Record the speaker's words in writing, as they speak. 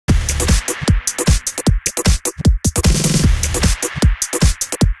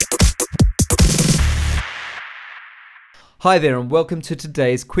Hi there and welcome to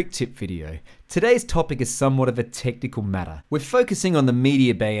today's quick tip video. Today's topic is somewhat of a technical matter. We're focusing on the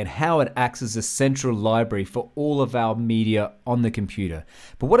MediaBay and how it acts as a central library for all of our media on the computer.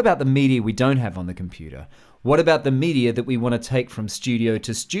 But what about the media we don't have on the computer? What about the media that we want to take from studio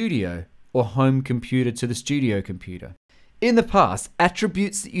to studio or home computer to the studio computer? In the past,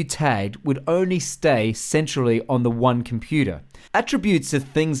 attributes that you tagged would only stay centrally on the one computer. Attributes are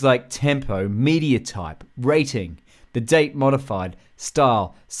things like tempo, media type, rating, the date modified,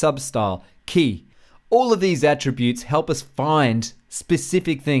 style, substyle, key. All of these attributes help us find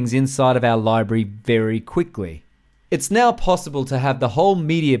specific things inside of our library very quickly. It's now possible to have the whole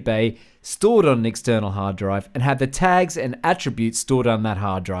MediaBay stored on an external hard drive and have the tags and attributes stored on that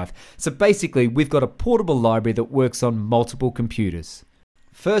hard drive. So basically, we've got a portable library that works on multiple computers.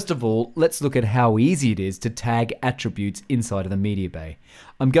 First of all, let's look at how easy it is to tag attributes inside of the MediaBay.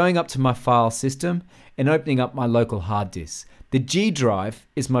 I'm going up to my file system and opening up my local hard disk. The G drive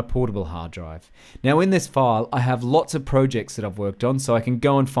is my portable hard drive. Now in this file, I have lots of projects that I've worked on, so I can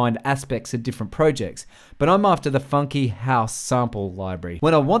go and find aspects of different projects. But I'm after the funky house sample library.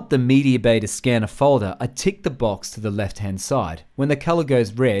 When I want the MediaBay to scan a folder, I tick the box to the left-hand side. When the color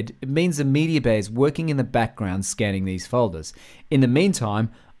goes red, it means the MediaBay is working in the background scanning these folders. In the meantime,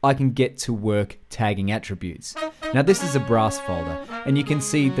 I can get to work tagging attributes. Now this is a brass folder, and you can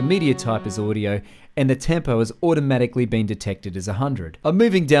see the media type is audio and the tempo has automatically been detected as 100. I'm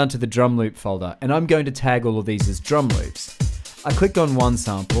moving down to the drum loop folder and I'm going to tag all of these as drum loops. I click on one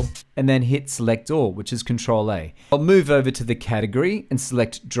sample and then hit select all, which is Control A. I'll move over to the category and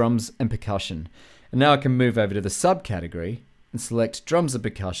select drums and percussion. And now I can move over to the subcategory and select drums and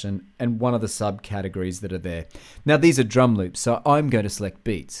percussion and one of the subcategories that are there. Now these are drum loops, so I'm going to select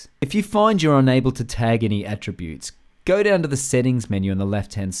beats. If you find you're unable to tag any attributes, go down to the settings menu on the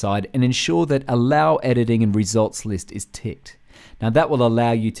left hand side and ensure that allow editing and results list is ticked. Now that will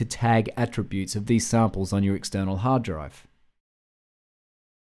allow you to tag attributes of these samples on your external hard drive.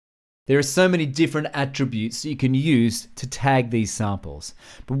 There are so many different attributes that you can use to tag these samples.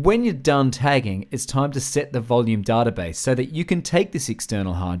 But when you're done tagging, it's time to set the volume database so that you can take this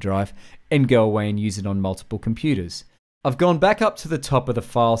external hard drive and go away and use it on multiple computers. I've gone back up to the top of the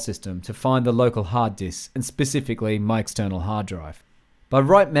file system to find the local hard disk and specifically my external hard drive. By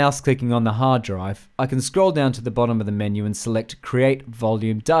right mouse clicking on the hard drive, I can scroll down to the bottom of the menu and select Create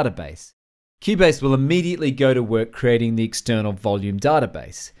Volume Database. Cubase will immediately go to work creating the external volume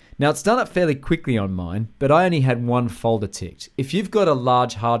database. Now it's done it fairly quickly on mine, but I only had one folder ticked. If you've got a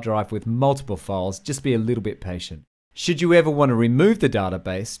large hard drive with multiple files, just be a little bit patient. Should you ever want to remove the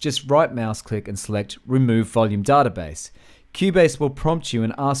database, just right mouse click and select Remove Volume Database. Cubase will prompt you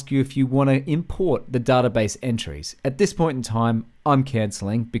and ask you if you want to import the database entries. At this point in time, I'm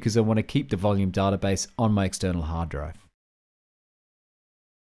cancelling because I want to keep the volume database on my external hard drive.